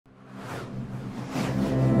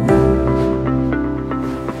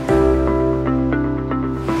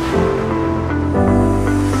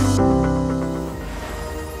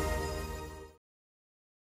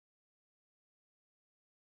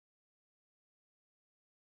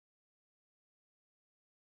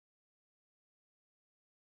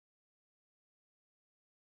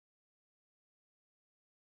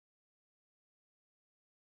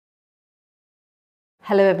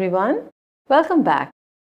Hello everyone, welcome back.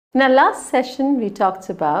 In our last session, we talked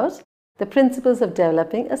about the principles of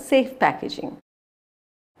developing a safe packaging.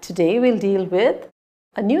 Today, we'll deal with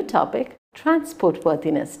a new topic, transport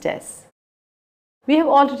worthiness tests. We have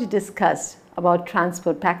already discussed about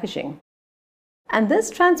transport packaging. And this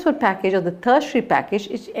transport package or the tertiary package,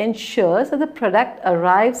 it ensures that the product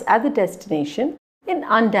arrives at the destination in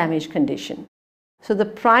undamaged condition. So the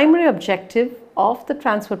primary objective of the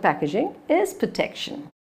transport packaging is protection.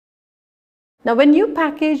 Now, when you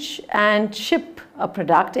package and ship a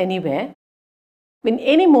product anywhere, in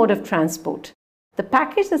any mode of transport, the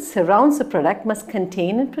package that surrounds the product must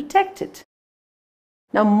contain and protect it.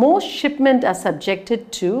 Now, most shipments are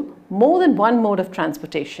subjected to more than one mode of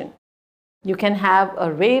transportation. You can have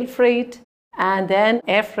a rail freight and then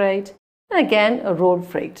air freight and again a road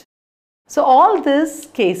freight. So all these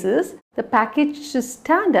cases, the package should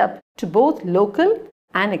stand up to both local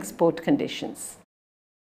and export conditions.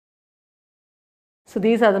 So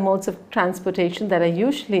these are the modes of transportation that are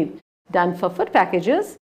usually done for food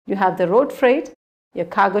packages. You have the road freight, your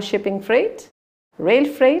cargo shipping freight, rail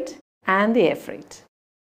freight, and the air freight.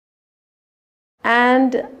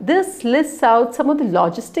 And this lists out some of the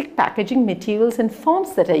logistic packaging materials and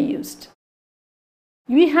forms that are used.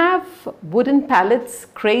 We have wooden pallets,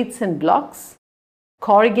 crates and blocks.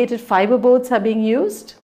 Corrugated fiber boards are being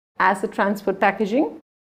used as the transport packaging.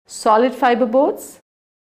 Solid fiber boards.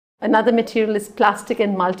 Another material is plastic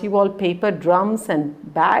and multi-wall paper, drums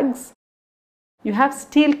and bags. You have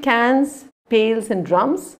steel cans, pails and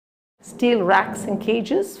drums, steel racks and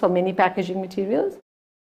cages for many packaging materials.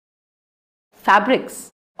 Fabrics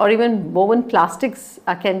or even woven plastics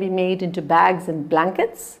can be made into bags and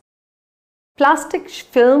blankets. Plastic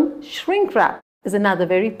film shrink wrap is another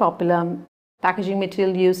very popular packaging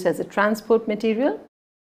material used as a transport material.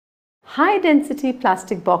 High density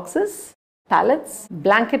plastic boxes, pallets,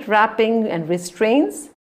 blanket wrapping and restraints,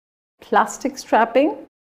 plastic strapping,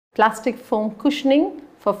 plastic foam cushioning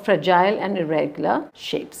for fragile and irregular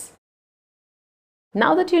shapes.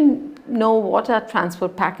 Now that you know what are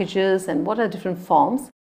transport packages and what are different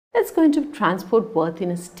forms, let's go into transport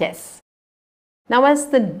worthiness tests. Now, as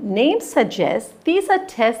the name suggests, these are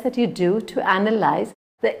tests that you do to analyze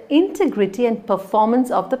the integrity and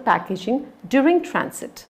performance of the packaging during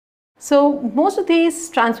transit. So most of these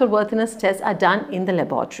transport worthiness tests are done in the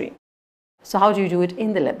laboratory. So how do you do it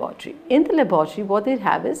in the laboratory? In the laboratory, what they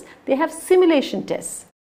have is they have simulation tests.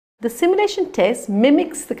 The simulation test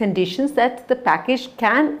mimics the conditions that the package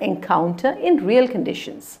can encounter in real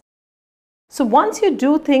conditions. So once you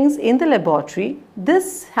do things in the laboratory,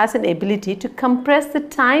 this has an ability to compress the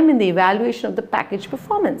time in the evaluation of the package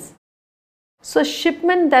performance. So a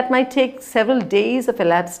shipment that might take several days of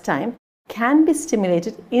elapsed time can be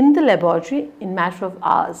stimulated in the laboratory in a matter of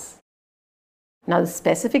hours. Now, the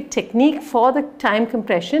specific technique for the time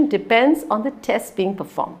compression depends on the test being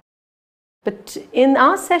performed. But in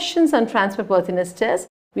our sessions on transport worthiness tests,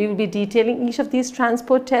 we will be detailing each of these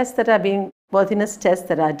transport tests that are being worthiness tests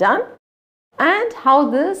that are done and how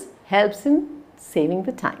this helps in saving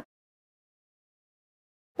the time.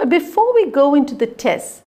 But before we go into the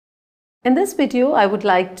tests, in this video, I would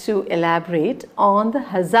like to elaborate on the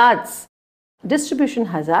hazards, distribution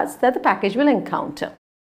hazards that the package will encounter.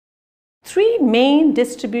 Three main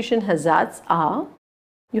distribution hazards are,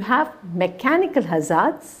 you have mechanical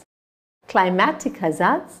hazards, climatic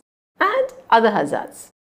hazards, and other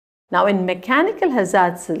hazards. Now, in mechanical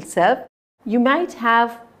hazards itself, you might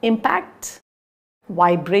have impact,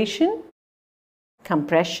 vibration,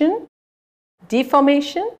 compression,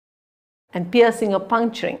 deformation, and piercing or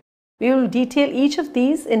puncturing. We will detail each of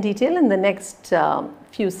these in detail in the next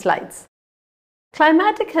few slides.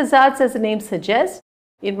 Climatic hazards, as the name suggests,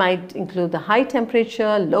 it might include the high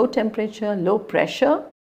temperature, low pressure,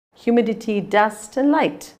 humidity, dust, and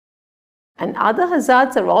light. And other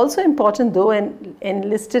hazards are also important, though, and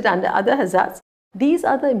listed under other hazards. These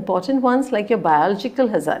are the important ones like your biological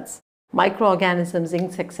hazards, microorganisms,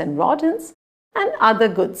 insects, and rodents, and other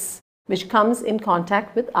goods which comes in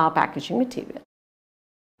contact with our packaging material.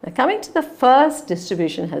 Now, coming to the first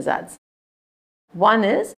distribution hazards. One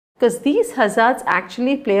is because these hazards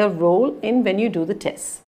actually play a role in when you do the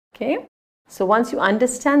tests. Okay? So once you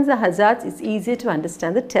understand the hazards, it's easier to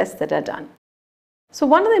understand the tests that are done. So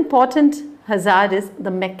one of the important hazard is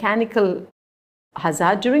the mechanical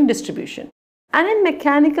hazard during distribution. And in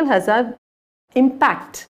mechanical hazard,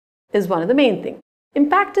 impact is one of the main things.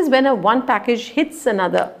 Impact is when one package hits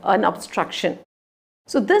another, an obstruction.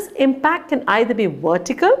 So this impact can either be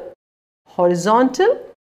vertical, horizontal,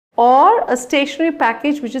 or a stationary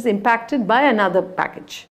package which is impacted by another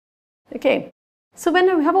package. Okay. So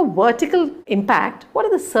when we have a vertical impact, what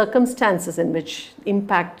are the circumstances in which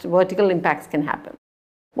vertical impacts can happen?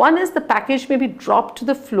 One is the package may be dropped to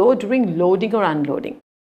the floor during loading or unloading.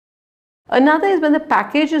 Another is when the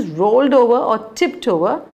package is rolled over or tipped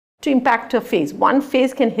over to impact a face. One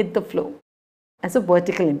face can hit the floor as a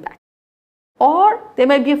vertical impact. Or there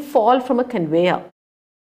might be a fall from a conveyor,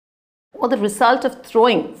 or the result of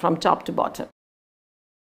throwing from top to bottom.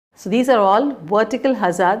 So these are all vertical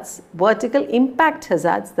hazards, vertical impact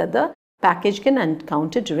hazards that the package can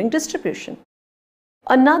encounter during distribution.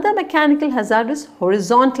 Another mechanical hazard is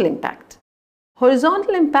horizontal impact.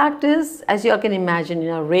 Horizontal impact is, as you can imagine, in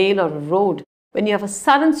a rail or a road, when you have a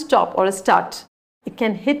sudden stop or a start, it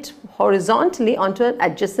can hit horizontally onto an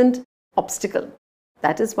adjacent obstacle.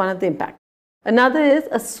 That is one of the impacts. Another is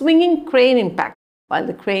a swinging crane impact. While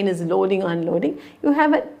the crane is loading or unloading, you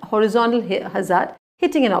have a horizontal hazard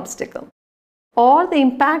hitting an obstacle. Or the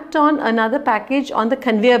impact on another package on the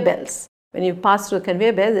conveyor belts. When you pass through a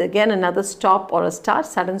conveyor belt, again another stop or a start,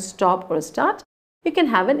 sudden stop or a start, you can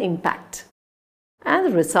have an impact. And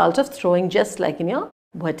the result of throwing, just like in your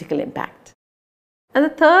vertical impact. And the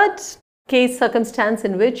third case circumstance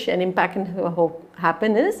in which an impact can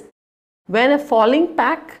happen is when a falling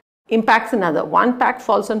pack impacts another. One pack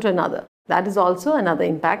falls onto another. That is also another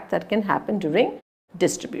impact that can happen during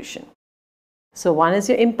distribution. So one is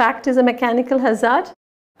your impact is a mechanical hazard.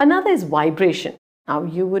 Another is vibration. Now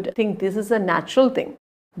you would think this is a natural thing,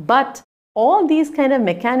 but all these kind of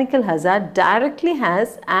mechanical hazard directly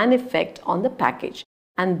has an effect on the package,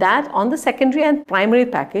 and that on the secondary and primary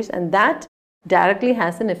package, and that directly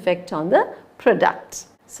has an effect on the product.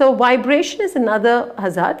 So vibration is another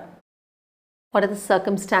hazard. What are the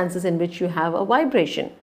circumstances in which you have a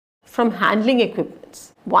vibration? From handling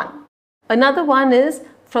equipments, one. Another one is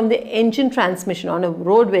from the engine transmission. On a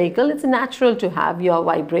road vehicle, it's natural to have your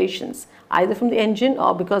vibrations, either from the engine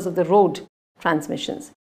or because of the road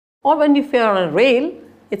transmissions. Or when you are on a rail,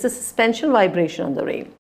 it's a suspension vibration on the rail.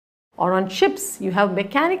 Or on ships, you have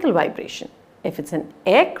mechanical vibration. If it's an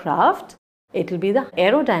aircraft, it will be the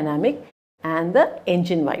aerodynamic and the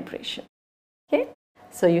engine vibration. Okay?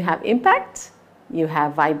 So you have impact, you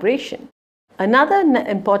have vibration. Another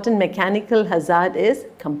important mechanical hazard is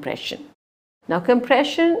compression. Now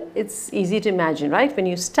compression, it's easy to imagine, right? When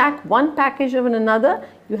you stack one package over another,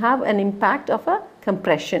 you have an impact of a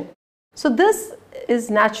compression. So this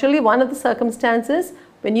is naturally one of the circumstances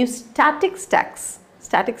when you static stacks,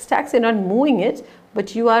 you're not moving it,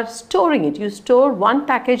 but you are storing it. You store one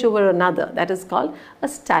package over another. That is called a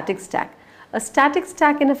static stack. A static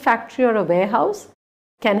stack in a factory or a warehouse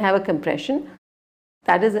can have a compression.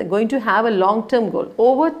 That is going to have a long-term goal.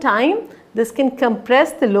 Over time, this can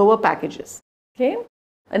compress the lower packages. Okay.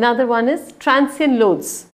 Another one is transient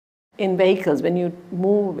loads in vehicles. When you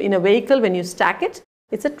move in a vehicle, when you stack it,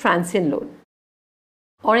 it's a transient load.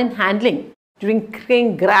 Or in handling, during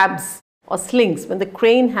crane grabs or slings, when the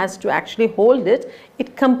crane has to actually hold it,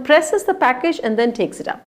 it compresses the package and then takes it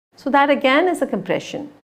up. So that again is a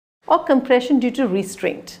compression. Or compression due to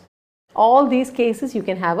restraint. All these cases you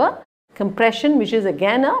can have a compression, which is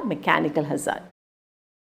again a mechanical hazard.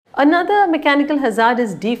 Another mechanical hazard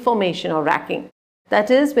is deformation or racking.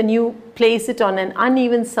 That is when you place it on an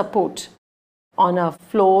uneven support on a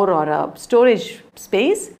floor or a storage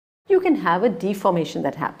space, you can have a deformation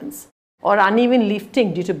that happens. Or uneven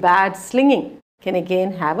lifting due to bad slinging can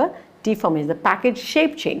again have a deformation. The package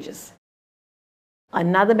shape changes.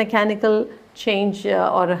 Another mechanical change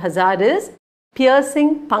or a hazard is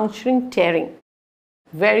piercing, puncturing, tearing.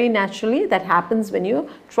 Very naturally, that happens when you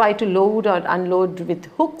try to load or unload with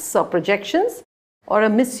hooks or projections, or a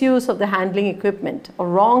misuse of the handling equipment or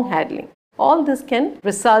wrong handling. All this can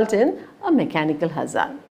result in a mechanical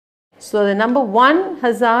hazard. So the number one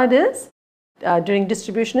hazard is during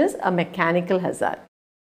distribution is a mechanical hazard.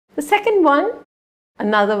 The second one,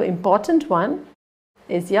 another important one,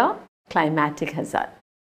 is your climatic hazard.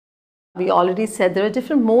 We already said there are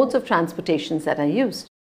different modes of transportations that are used.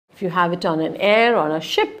 If you have it on an air or a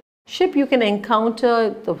ship you can encounter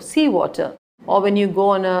the seawater, or when you go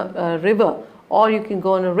on a river, or you can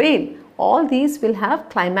go on a rail. All these will have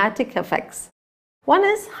climatic effects. One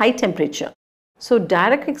is high temperature. So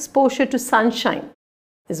direct exposure to sunshine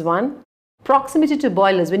is one. Proximity to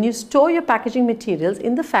boilers. When you store your packaging materials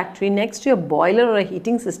in the factory next to a boiler or a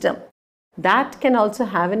heating system, that can also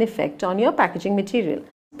have an effect on your packaging material.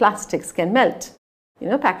 Plastics can melt.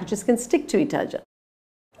 Packages can stick to each other.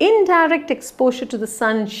 Indirect exposure to the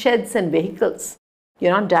sun in sheds and vehicles.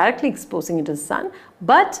 You're not directly exposing it to the sun,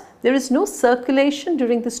 but there is no circulation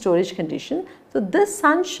during the storage condition. So this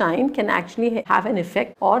sunshine can actually have an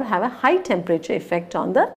effect or have a high temperature effect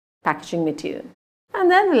on the packaging material. And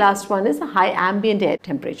then the last one is a high ambient air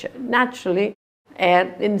temperature. Naturally,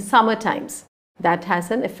 air in summer times, that has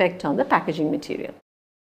an effect on the packaging material.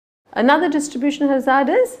 Another distribution hazard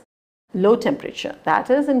is low temperature. That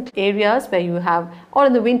is in areas where you have, or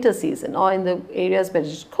in the winter season, or in the areas where it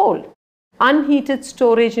is cold. Unheated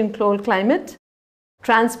storage in cold climate,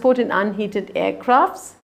 transport in unheated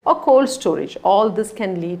aircrafts, or cold storage. All this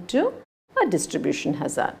can lead to a distribution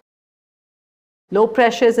hazard. Low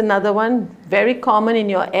pressure is another one, very common in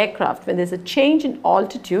your aircraft. When there's a change in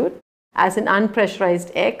altitude, as in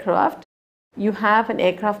unpressurized aircraft, you have an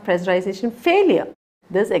aircraft pressurization failure.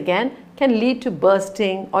 This again can lead to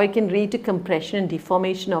bursting, or it can lead to compression and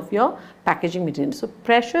deformation of your packaging material. So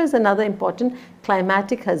pressure is another important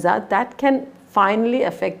climatic hazard that can finally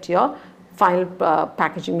affect your final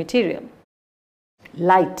packaging material.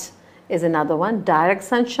 Light is another one, direct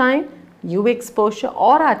sunshine, UV exposure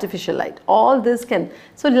or artificial light. All this can,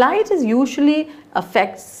 so light is usually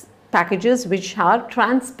affects packages which are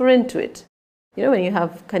transparent to it. You know, when you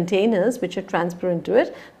have containers which are transparent to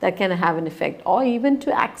it, that can have an effect, or even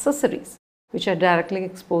to accessories which are directly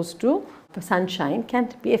exposed to sunshine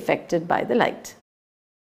can be affected by the light.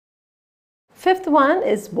 Fifth one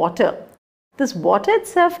is water. This water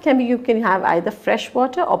itself can be, you can have either fresh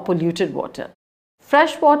water or polluted water.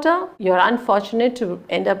 Fresh water, you're unfortunate to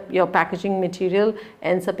end up, your packaging material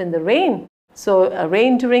ends up in the rain. So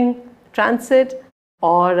rain during transit,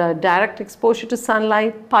 or direct exposure to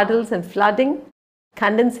sunlight, puddles and flooding,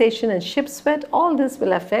 condensation and ship sweat, all this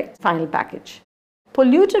will affect final package.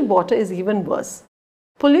 Polluted water is even worse.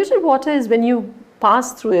 Polluted water is when you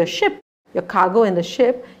pass through your ship, your cargo in the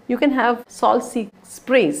ship, you can have salt sea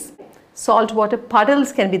sprays. Salt water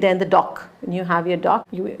puddles can be there in the dock. When you have your dock,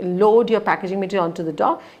 you load your packaging material onto the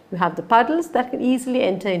dock, you have the puddles that can easily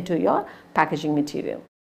enter into your packaging material.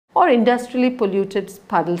 Or industrially polluted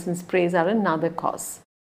puddles and sprays are another cause.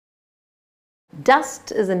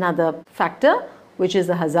 Dust is another factor which is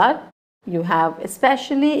a hazard. You have,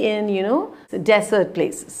 especially in, desert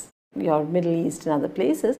places, your Middle East and other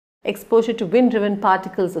places, exposure to wind-driven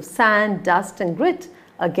particles of sand, dust and grit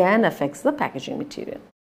again affects the packaging material.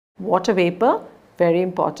 Water vapor, very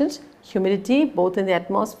important. Humidity, both in the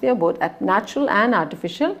atmosphere, both at natural and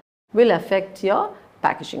artificial, will affect your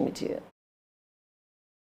packaging material.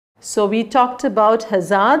 So we talked about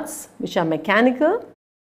hazards which are mechanical,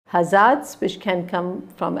 hazards which can come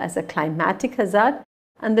from as a climatic hazard,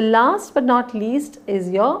 and the last but not least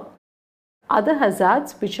is your other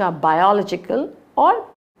hazards which are biological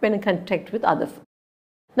or when in contact with other food.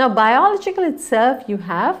 Now biological itself, you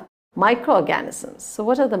have microorganisms. So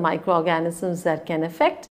what are the microorganisms that can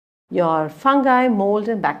affect your fungi, mold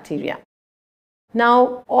and bacteria?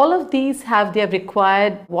 Now, all of these have their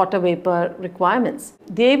required water vapor requirements.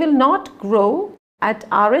 They will not grow at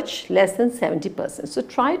RH less than 70%. So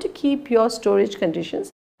try to keep your storage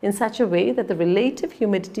conditions in such a way that the relative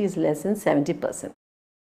humidity is less than 70%.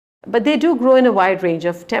 But they do grow in a wide range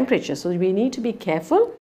of temperatures. So we need to be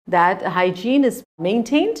careful that hygiene is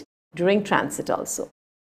maintained during transit also.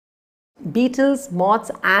 Beetles,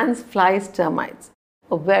 moths, ants, flies, termites,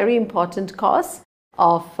 a very important cause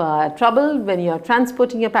of trouble when you are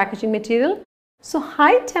transporting your packaging material. So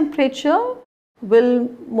high temperature will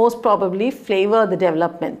most probably flavor the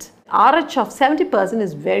development. RH of 70%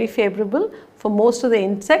 is very favorable for most of the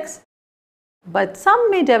insects, but some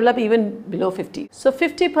may develop even below 50. So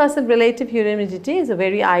 50% relative humidity is a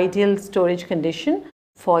very ideal storage condition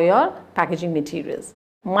for your packaging materials.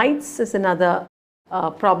 Mites is another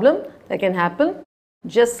problem that can happen,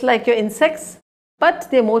 just like your insects, but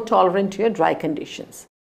they're more tolerant to your dry conditions.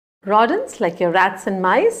 Rodents like your rats and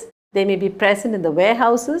mice, they may be present in the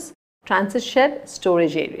warehouses, transit shed,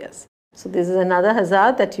 storage areas. So this is another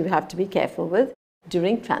hazard that you have to be careful with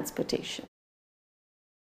during transportation.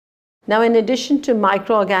 Now, in addition to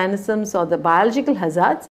microorganisms or the biological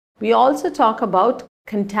hazards, we also talk about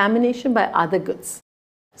contamination by other goods.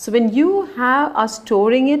 So when you are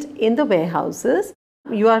storing it in the warehouses,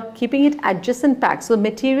 you are keeping it adjacent packs. So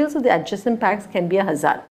materials of the adjacent packs can be a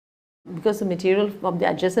hazard. Because the material from the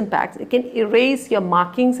adjacent packs, it can erase your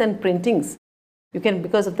markings and printings. You can,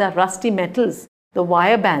 because of the rusty metals, the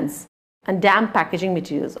wire bands and damp packaging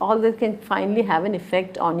materials, all that can finally have an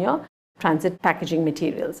effect on your transit packaging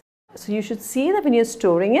materials. So you should see that when you're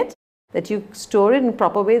storing it, that you store it in a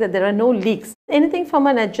proper way, that there are no leaks. Anything from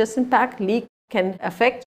an adjacent pack leak can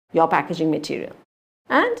affect your packaging material.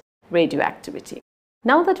 And radioactivity.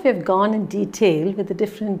 Now that we have gone in detail with the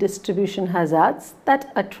different distribution hazards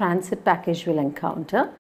that a transit package will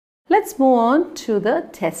encounter, let's move on to the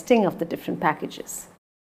testing of the different packages.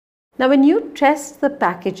 Now, when you test the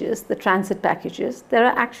packages, the transit packages, there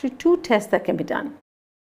are actually two tests that can be done.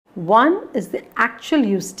 One is the actual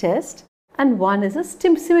use test and one is a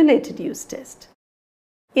simulated use test.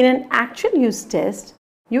 In an actual use test,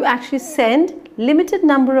 you actually send limited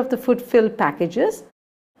number of the food-filled packages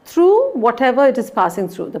through whatever it is passing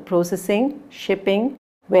through, the processing, shipping,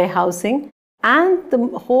 warehousing, and the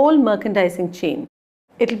whole merchandising chain.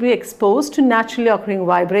 It will be exposed to naturally occurring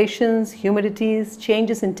vibrations, humidities,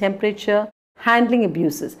 changes in temperature, handling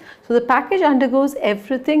abuses. So the package undergoes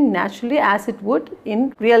everything naturally as it would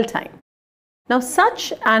in real time. Now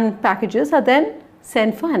such packages are then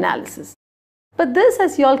sent for analysis. But this,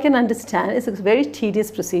 as you all can understand, is a very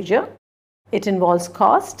tedious procedure. It involves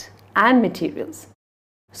cost and materials.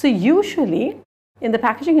 So usually in the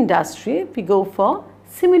packaging industry, we go for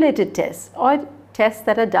simulated tests or tests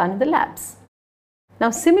that are done in the labs.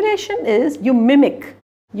 Now simulation is you mimic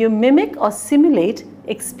or simulate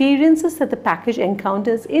experiences that the package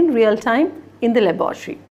encounters in real time in the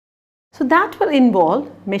laboratory. So that will involve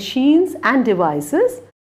machines and devices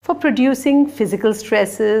for producing physical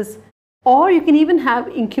stresses, or you can even have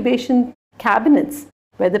incubation cabinets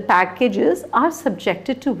where the packages are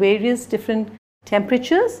subjected to various different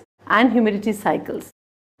temperatures and humidity cycles.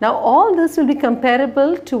 Now all this will be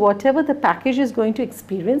comparable to whatever the package is going to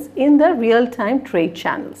experience in the real-time trade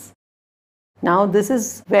channels. Now this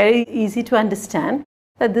is very easy to understand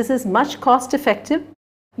that this is much cost effective.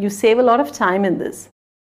 You save a lot of time in this.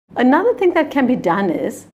 Another thing that can be done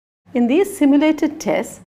is, in these simulated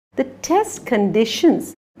tests, the test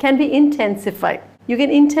conditions can be intensified. You can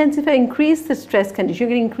increase the stress condition,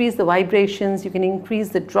 you can increase the vibrations, you can increase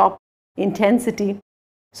the drop intensity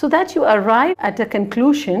so that you arrive at a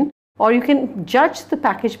conclusion, or you can judge the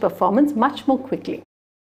package performance much more quickly.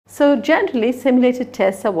 So generally simulated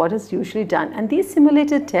tests are what is usually done, and these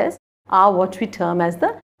simulated tests are what we term as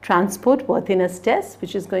the transport worthiness test,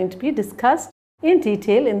 which is going to be discussed in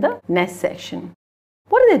detail in the next session.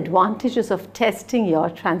 What are the advantages of testing your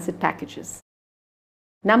transit packages?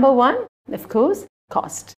 Number one, of course,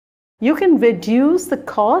 cost. You can reduce the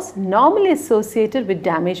cost normally associated with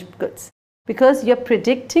damaged goods because you're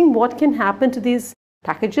predicting what can happen to these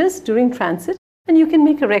packages during transit and you can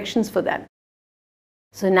make corrections for that.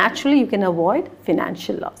 So naturally you can avoid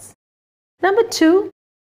financial loss. Number two,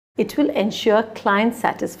 it will ensure client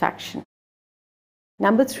satisfaction.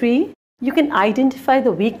 Number three, you can identify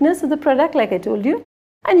the weakness of the product like I told you,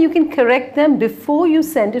 and you can correct them before you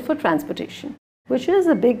send it for transportation, which is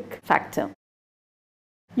a big factor.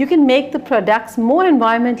 You can make the products more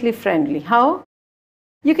environmentally friendly. How?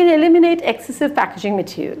 You can eliminate excessive packaging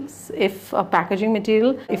materials. If a packaging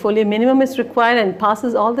material, if only a minimum is required and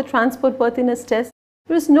passes all the transport worthiness tests,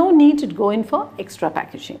 there is no need to go in for extra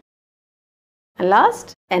packaging. And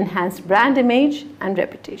last, enhanced brand image and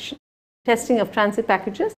reputation. Testing of transit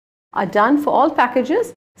packages are done for all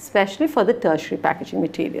packages, especially for the tertiary packaging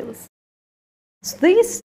materials. So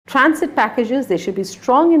these transit packages, they should be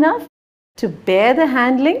strong enough to bear the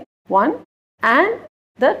handling, one, and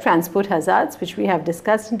the transport hazards, which we have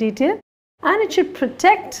discussed in detail, and it should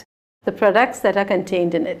protect the products that are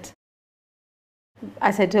contained in it.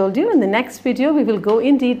 As I told you, in the next video, we will go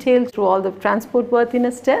in detail through all the transport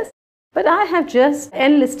worthiness tests, but I have just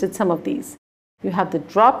enlisted some of these. You have the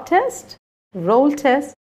drop test, roll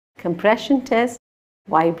test, compression test,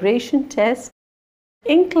 vibration test,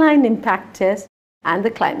 incline impact test, and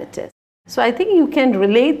the climate test. So I think you can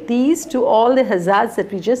relate these to all the hazards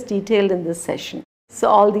that we just detailed in this session. So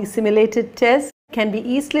all these simulated tests can be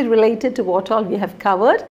easily related to what all we have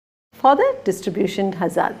covered for the distribution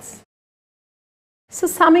hazards. So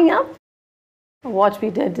summing up what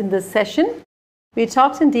we did in this session, we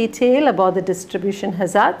talked in detail about the distribution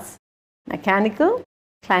hazards, mechanical,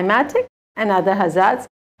 climatic, and other hazards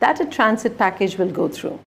that a transit package will go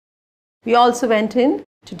through. We also went in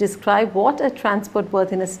to describe what a transport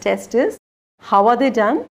worthiness test is, how are they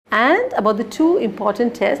done, and about the two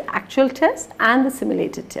important tests, actual test and the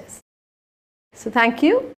simulated test. So thank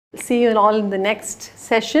you. See you all in the next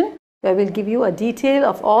session where we'll give you a detail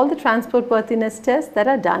of all the transport worthiness tests that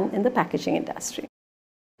are done in the packaging industry.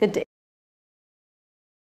 Good day.